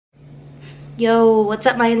Yo, what's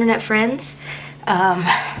up, my internet friends?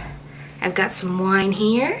 I've got some wine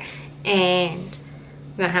here and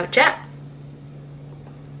we're gonna have a chat.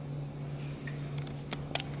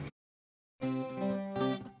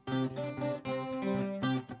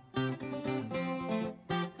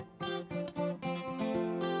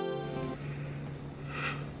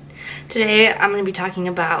 Today I'm going to be talking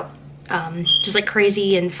about just like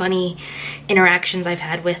crazy and funny interactions I've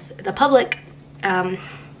had with the public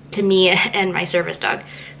to me and my service dog,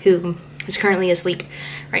 who is currently asleep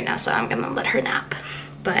right now, so I'm going to let her nap.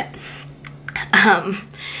 But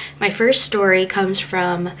my first story comes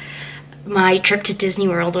from my trip to Disney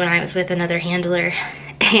World when I was with another handler,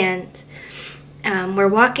 and we're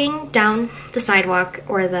walking down the sidewalk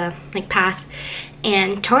or the path,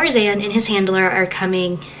 and Tarzan and his handler are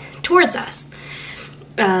coming towards us,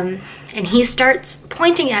 and he starts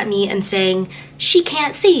pointing at me and saying, "She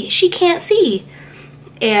can't see, she can't see."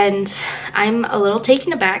 And I'm a little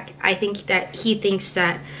taken aback. I think that he thinks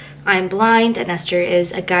that I'm blind and Esther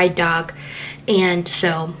is a guide dog, and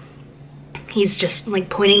so he's just like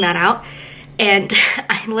pointing that out. And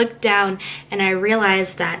I looked down and I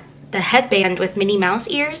realized that the headband with Minnie Mouse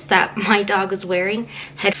ears that my dog was wearing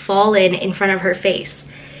had fallen in front of her face.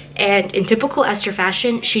 And in typical Esther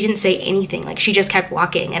fashion, she didn't say anything. Like, she just kept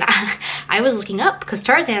walking, and I was looking up because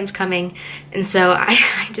Tarzan's coming, and so I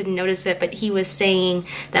didn't notice it, but he was saying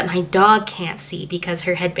that my dog can't see because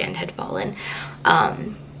her headband had fallen.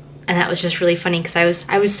 And that was just really funny because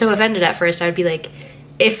I was so offended at first. I would be like,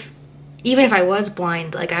 even if I was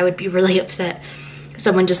blind, like, I would be really upset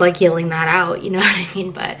someone just like yelling that out, you know what I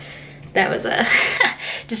mean? But that was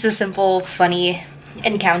just a simple, funny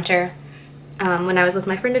encounter when I was with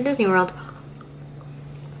my friend at Disney World.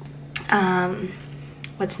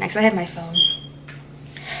 What's next? I have my phone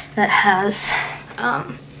that has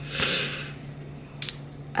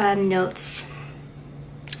notes.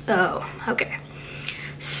 Oh, okay.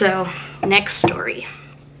 So, next story.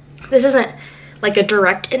 This isn't like a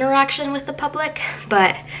direct interaction with the public,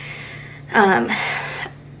 but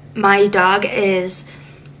my dog is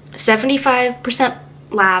 75%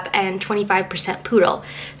 lab and 25% poodle.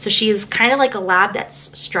 So she's kind of like a lab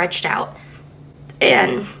that's stretched out.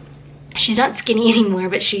 And she's not skinny anymore,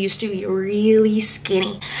 but she used to be really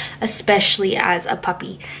skinny, especially as a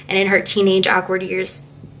puppy. And in her teenage awkward years,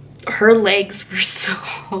 her legs were so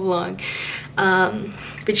long.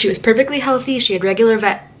 But she was perfectly healthy. She had regular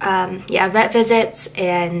vet visits,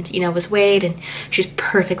 and, you know, was weighed, and she's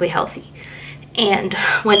perfectly healthy. And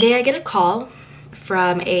one day I get a call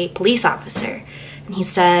from a police officer, and he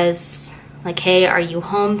says, like, "Hey, are you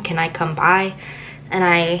home? Can I come by?" And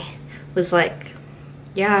I was like,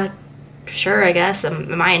 "Yeah, sure, I guess.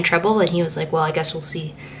 Am I in trouble?" And he was like, "Well, I guess we'll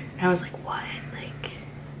see." And I was like, "What? Like,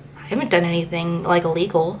 I haven't done anything like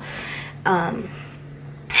illegal." And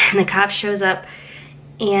the cop shows up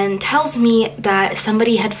and tells me that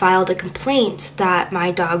somebody had filed a complaint that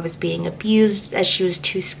my dog was being abused, as she was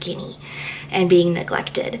too skinny and being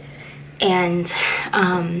neglected. And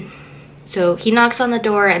so he knocks on the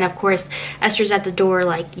door, and of course Esther's at the door,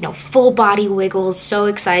 like, you know, full body wiggles, so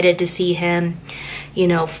excited to see him, you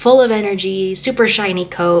know, full of energy, super shiny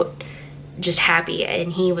coat, just happy.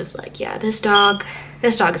 And he was like, "Yeah, this dog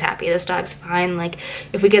is happy, this dog's fine. Like,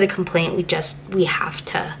 if we get a complaint, we have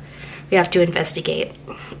to investigate."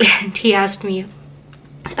 And he asked me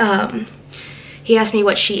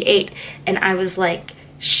what she ate, and I was like,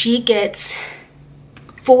 "She gets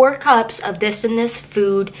 4 cups of this and this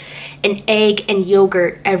food, an egg and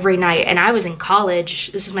yogurt every night." And I was in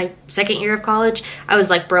college. This is my second year of college. I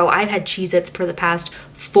was like, "Bro, I've had Cheez-Its for the past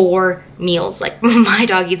 4 meals. Like, my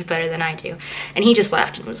dog eats better than I do." And he just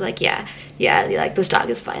laughed and was like, yeah, like, this dog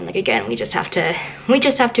is fine. Like, again, we just have to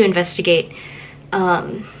investigate.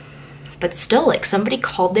 But still, like, somebody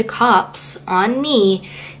called the cops on me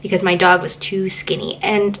because my dog was too skinny.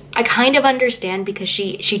 And I kind of understand, because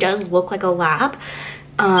she does look like a lab,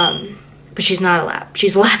 but she's not a lab.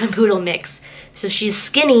 She's a lab and poodle mix. So she's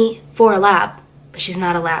skinny for a lab, but she's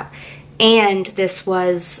not a lab. And this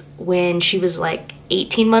was when she was like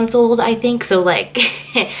 18 months old, I think. So, like,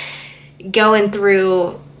 going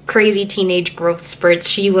through crazy teenage growth spurts.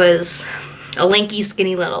 She was a lanky,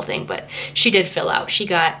 skinny little thing, but she did fill out. She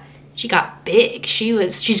got big.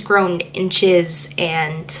 She's grown inches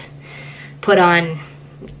and put on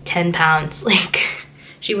 10 pounds. Like,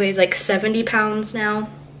 she weighs like 70 pounds now.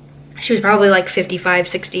 She was probably like 55,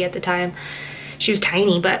 60 at the time. She was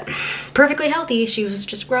tiny, but perfectly healthy. She was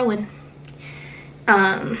just growing.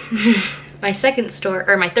 My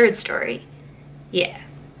third story. Yeah.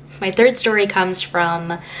 My third story comes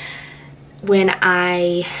from when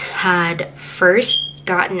I had first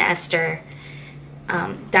gotten Esther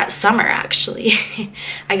that summer actually.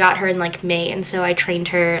 I got her in like May, and so I trained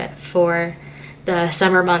her for the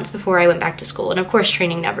summer months before I went back to school. And of course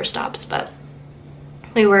training never stops, but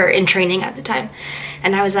we were in training at the time.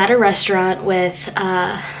 And I was at a restaurant with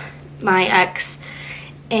my ex,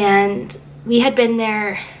 and we had been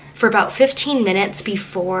there for about 15 minutes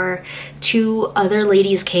before two other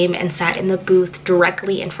ladies came and sat in the booth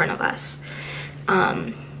directly in front of us.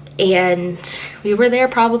 And we were there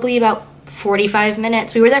probably about 45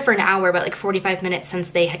 minutes. We were there for an hour, but like 45 minutes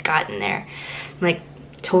since they had gotten there. Like,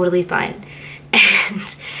 totally fine.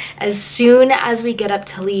 And as soon as we get up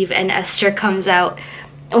to leave and Esther comes out,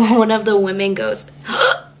 one of the women goes,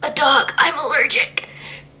 "A dog, I'm allergic."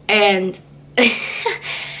 And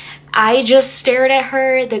I just stared at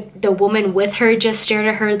her. The woman with her just stared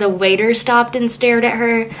at her. The waiter stopped and stared at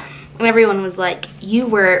her. And everyone was like, you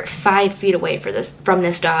were 5 feet away from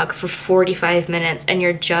this dog for 45 minutes and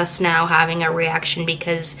you're just now having a reaction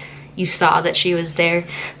because you saw that she was there.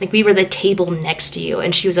 Like, we were the table next to you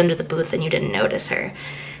and she was under the booth and you didn't notice her.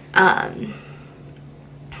 That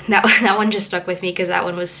one just stuck with me because that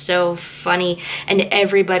one was so funny, and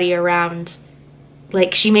everybody around,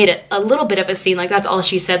 like, she made a little bit of a scene. Like, that's all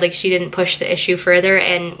she said. Like, she didn't push the issue further,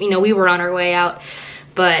 and, you know, we were on our way out,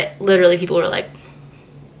 but literally people were like,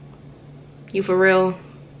 you for real?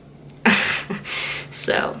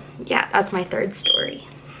 So, yeah, that's my third story.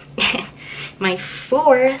 My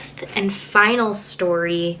fourth and final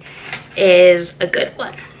story is a good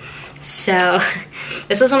one. So,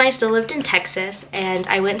 this was when I still lived in Texas, and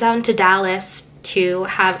I went down to Dallas to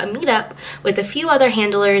have a meetup with a few other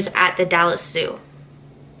handlers at the Dallas Zoo.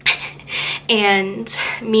 And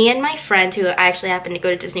me and my friend, who I actually happened to go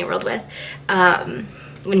to Disney World with,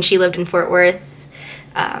 when she lived in Fort Worth,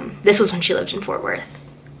 this was when she lived in Fort Worth.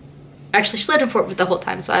 Actually, she lived in Fort Worth the whole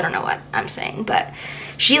time, so I don't know what I'm saying, but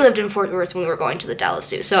she lived in Fort Worth when we were going to the Dallas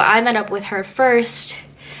Zoo. So I met up with her first,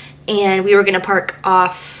 and we were gonna park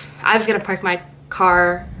off, I was gonna park my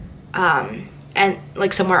car and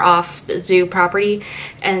like somewhere off the zoo property,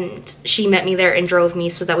 and she met me there and drove me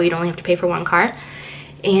so that we'd only have to pay for one car.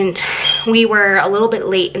 And we were a little bit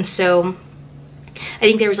late, and so I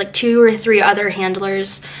think there was like 2 or 3 other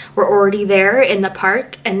handlers were already there in the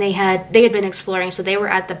park, and they had been exploring, so they were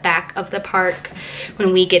at the back of the park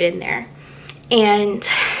when we get in there. And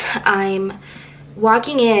I'm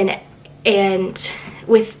walking in and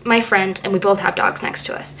with my friend, and we both have dogs next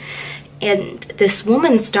to us, and this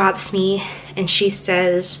woman stops me and she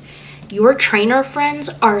says, "Your trainer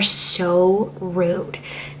friends are so rude."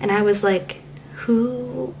 And I was like,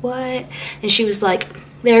 who, what? And she was like,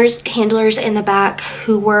 there's handlers in the back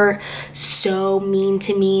who were so mean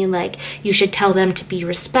to me, like, you should tell them to be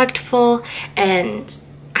respectful. And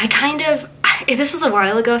I kind of, this was a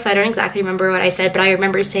while ago, so I don't exactly remember what I said, but I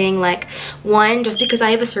remember saying, like, one, just because I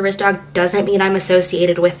have a service dog doesn't mean I'm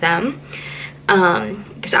associated with them.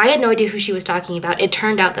 Because I had no idea who she was talking about. It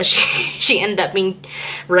turned out that she ended up being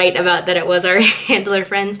right about that it was our handler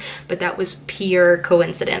friends, but that was pure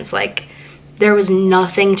coincidence. Like, there was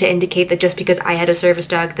nothing to indicate that just because I had a service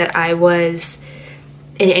dog that I was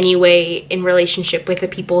in any way in relationship with the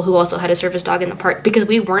people who also had a service dog in the park, because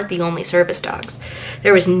we weren't the only service dogs.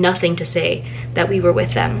 There was nothing to say that we were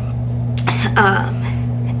with them.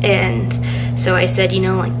 And so I said, you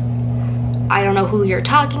know, like, I don't know who you're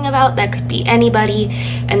talking about, that could be anybody.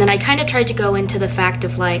 And then I kind of tried to go into the fact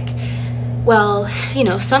of, like, well, you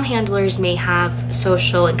know, some handlers may have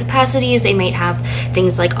social incapacities, they might have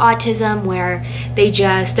things like autism where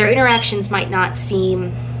their interactions might not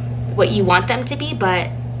seem what you want them to be, but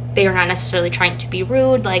they are not necessarily trying to be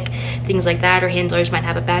rude, like things like that, or handlers might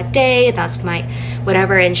have a bad day, that's my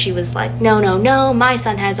whatever. And she was like, no, my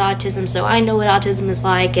son has autism, so I know what autism is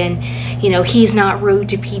like, and, you know, he's not rude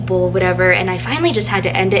to people, whatever. And I finally just had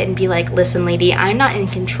to end it and be like, listen, lady, I'm not in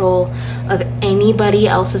control of anybody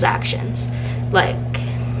else's actions. Like,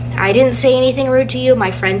 I didn't say anything rude to you,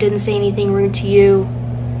 my friend didn't say anything rude to you,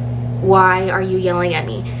 why are you yelling at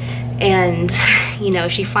me? And, you know,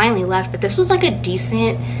 she finally left, but this was like a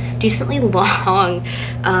decently long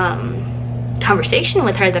conversation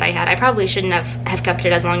with her that I had. I probably shouldn't have kept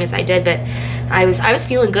it as long as I did, but I was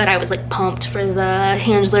feeling good. I was like pumped for the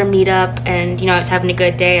handler meetup, and, you know, I was having a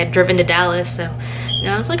good day. I'd driven to Dallas, so, you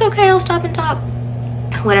know, I was like, okay, I'll stop and talk.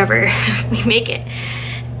 Whatever, we make it.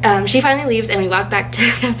 She finally leaves and we walk back to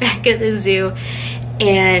the back of the zoo,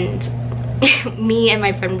 and me and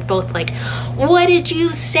my friend were both like, what did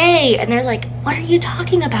you say? And they're like, what are you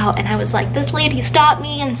talking about? And I was like, this lady stopped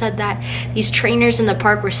me and said that these trainers in the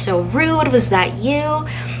park were so rude. Was that you?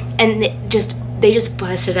 And they just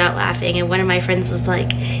busted out laughing, and one of my friends was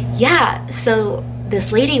like, yeah, so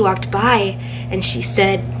this lady walked by and she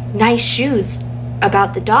said nice shoes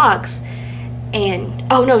about the dogs. And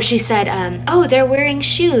oh no, she said, oh, they're wearing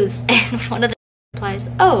shoes. And one of the replies,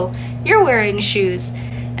 oh, you're wearing shoes.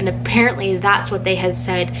 And apparently that's what they had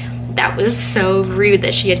said. That was so rude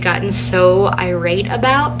that she had gotten so irate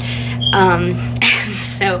about. And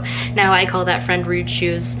so now I call that friend Rude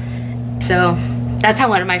Shoes. So that's how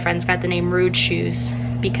one of my friends got the name Rude Shoes,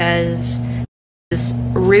 because it was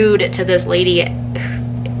rude to this lady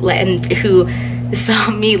who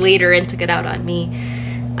saw me later and took it out on me.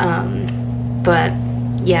 But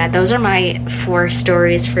yeah, those are my 4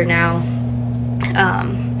 stories for now.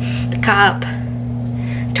 The cop,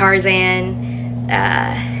 Tarzan,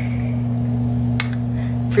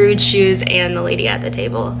 Rude Shoes, and the lady at the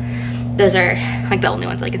table. Those are like the only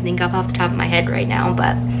ones I can think of off the top of my head right now,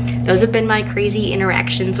 but those have been my crazy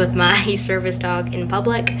interactions with my service dog in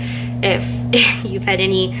public. If you've had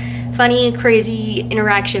any funny, crazy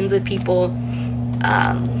interactions with people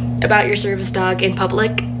about your service dog in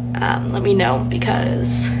public, let me know,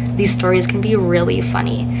 because these stories can be really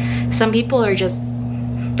funny. Some people are just,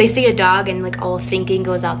 they see a dog and like all thinking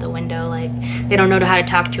goes out the window. Like they don't know how to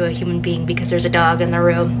talk to a human being because there's a dog in the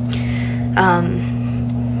room.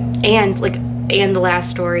 And the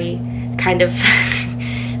last story kind of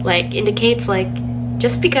like indicates like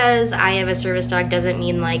just because I have a service dog doesn't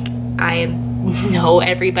mean like I know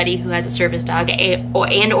everybody who has a service dog and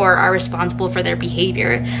or are responsible for their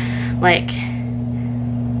behavior. Like,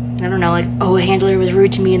 I don't know, like, oh, a handler was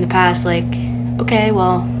rude to me in the past. Like, okay,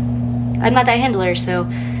 well, I'm not that handler, so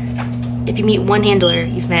if you meet one handler,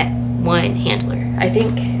 you've met one handler. I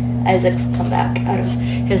think Isaac's come back out of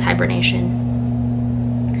his hibernation.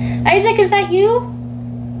 Isaac, is that you?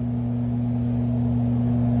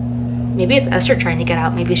 Maybe it's Esther trying to get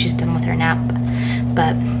out. Maybe she's done with her nap,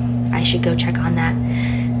 but I should go check on that.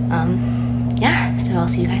 Yeah, so I'll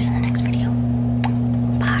see you guys in the next video.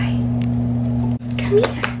 Bye. Come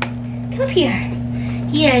here. Come up here.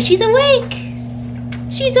 Yeah, she's awake.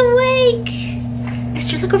 She's awake.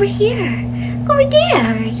 Esther, look over here. Look over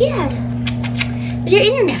there. Yeah. There's your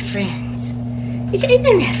internet friends. There's your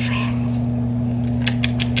internet friends.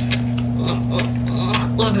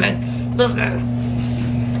 Love me. Love me.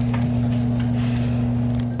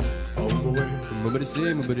 Somebody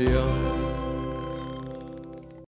say,